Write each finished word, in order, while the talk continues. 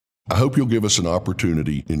I hope you'll give us an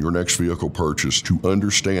opportunity in your next vehicle purchase to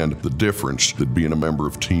understand the difference that being a member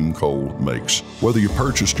of Team Cole makes. Whether you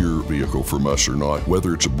purchased your vehicle from us or not,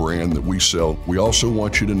 whether it's a brand that we sell, we also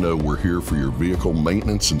want you to know we're here for your vehicle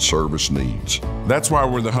maintenance and service needs. That's why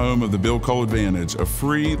we're the home of the Bill Cole Advantage, a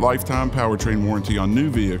free lifetime powertrain warranty on new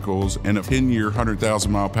vehicles and a 10-year,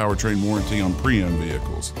 100,000-mile powertrain warranty on pre-owned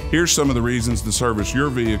vehicles. Here's some of the reasons to service your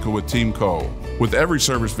vehicle with Team Cole. With every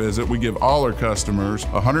service visit, we give all our customers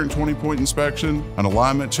a 120-point inspection, an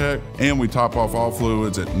alignment check, and we top off all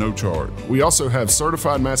fluids at no charge. We also have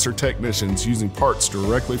certified master technicians using parts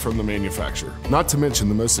directly from the manufacturer, not to mention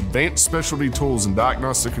the most advanced specialty tools and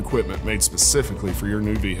diagnostic equipment made specifically for your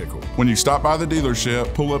new vehicle. When you stop by the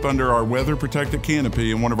dealership, pull up under our weather-protected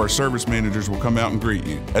canopy and one of our service managers will come out and greet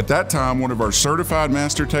you. At that time, one of our certified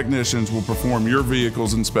master technicians will perform your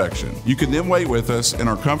vehicle's inspection. You can then wait with us in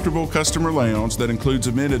our comfortable customer lounge that includes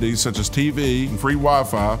amenities such as TV and free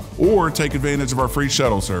Wi-Fi, or take advantage of our free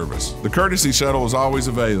shuttle service. The courtesy shuttle is always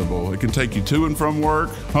available. It can take you to and from work,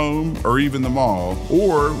 home, or even the mall,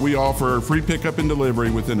 or we offer free pickup and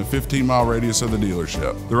delivery within a 15-mile radius of the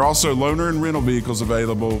dealership. There are also loaner and rental vehicles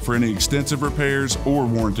available for any extensive repairs or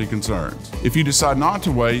warranty concerns. If you decide not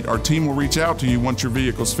to wait, our team will reach out to you once your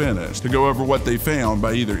vehicle's finished to go over what they found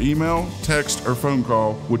by either email, text, or phone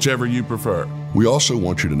call, whichever you prefer. We also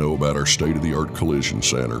want you to know about our state-of-the-art collision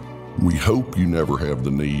center. We hope you never have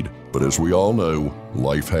the need, but as we all know,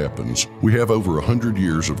 life happens. We have over 100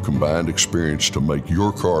 years of combined experience to make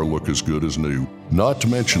your car look as good as new, not to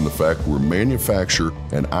mention the fact we're manufacturer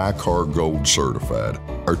and iCar Gold certified.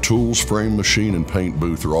 Our tools, frame, machine, and paint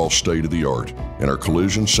booth are all state-of-the-art, and our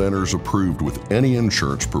collision center is approved with any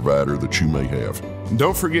insurance provider that you may have. And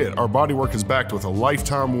don't forget, our bodywork is backed with a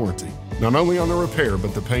lifetime warranty, not only on the repair,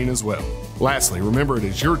 but the paint as well. Lastly, remember it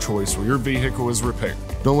is your choice where your vehicle is repaired.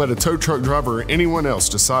 Don't let a tow truck driver or anyone else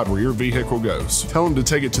decide where your vehicle goes. Tell them to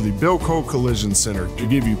take it to the Bill Cole Collision Center to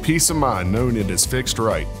give you peace of mind knowing it is fixed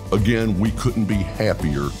right. Again, we couldn't be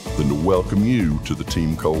happier than to welcome you to the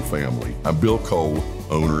Team Cole family. I'm Bill Cole,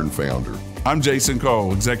 owner and founder. I'm Jason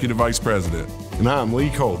Cole, Executive Vice President. And I'm Lee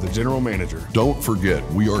Cole, the General Manager. Don't forget,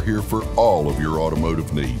 we are here for all of your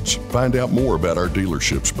automotive needs. Find out more about our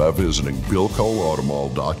dealerships by visiting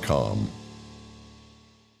BillColeAutomall.com.